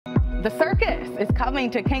The Circus is coming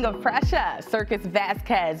to King of Prussia. Circus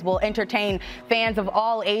Vasquez will entertain fans of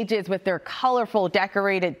all ages with their colorful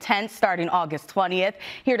decorated tents starting August 20th.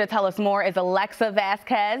 Here to tell us more is Alexa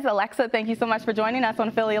Vasquez. Alexa, thank you so much for joining us on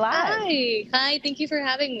Philly Live. Hi, thank you for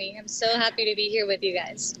having me. I'm so happy to be here with you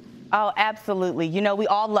guys. Oh, absolutely. You know, we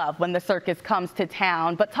all love when the circus comes to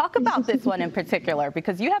town, but talk about this one in particular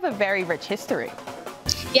because you have a very rich history.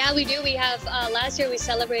 Yeah, we do. We have, last year we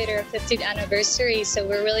celebrated our 50th anniversary, so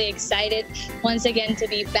we're really excited once again to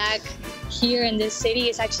be back here in this city.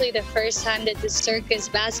 It's actually the first time that the Circus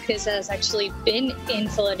Vasquez has actually been in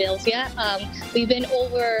Philadelphia. We've been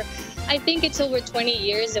I think it's over 20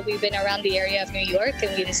 years that we've been around the area of New York,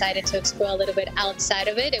 and we decided to explore a little bit outside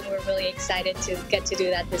of it, and we're really excited to get to do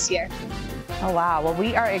that this year. Oh, wow. Well,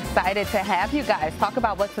 we are excited to have you guys. Talk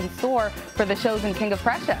about what's in store for the shows in King of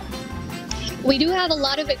Prussia. We do have a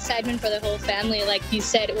lot of excitement for the whole family. Like you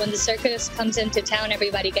said, when the circus comes into town,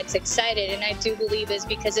 everybody gets excited. And I do believe it's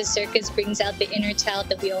because the circus brings out the inner child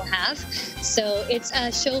that we all have. So it's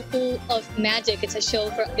a show full of magic. It's a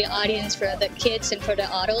show for the audience, for the kids and for the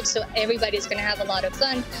adults. So everybody's going to have a lot of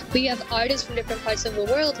fun. We have artists from different parts of the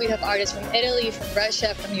world. We have artists from Italy, from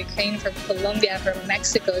Russia, from Ukraine, from Colombia, from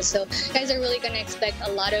Mexico. So you guys are really going to expect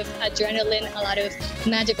a lot of adrenaline, a lot of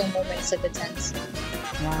magical moments at the tents.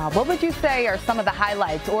 Wow. What would you say are some of the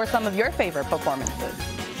highlights or some of your favorite performances?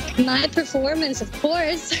 My performance, of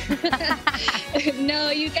course. No,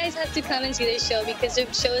 you guys have to come and see the show because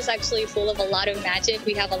the show is actually full of a lot of magic.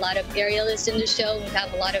 We have a lot of aerialists in the show. We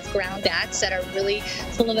have a lot of ground acts that are really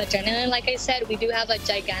full of adrenaline. Like I said, we do have a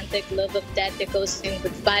gigantic Love of Death that goes in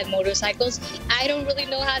with 5 motorcycles. I don't really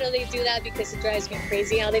know how they do that because it drives me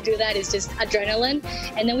crazy how they do that. It's just adrenaline.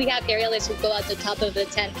 And then we have aerialists who go out the top of the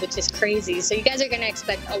tent, which is crazy. So you guys are going to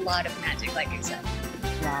expect a lot of magic, like I said.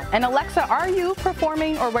 Wow. And Alexa, are you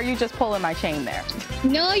performing or were you just pulling my chain there?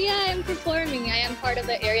 No, yeah, I'm performing. I am part of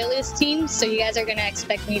the aerialist team, so you guys are going to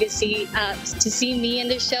expect me to see me in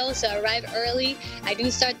the show. So arrive early. I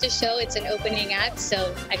do start the show. It's an opening act,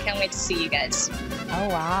 so I can't wait to see you guys. Oh,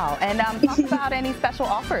 wow. And talk about any special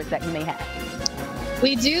offers that you may have.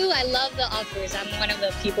 We do. I love the offers. I'm one of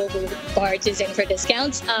the people who barges in for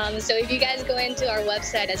discounts. So if you guys go into our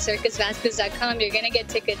website at circusvasquez.com, you're going to get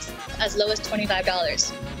tickets as low as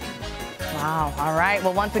 $25. Wow. All right.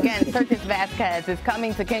 Well, once again, Circus Vasquez is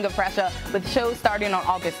coming to King of Prussia with shows starting on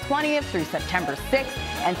August 20th through September 6th.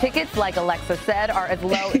 And tickets, like Alexa said, are as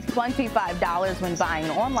low as $25 when buying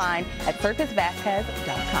online at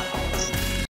circusvasquez.com.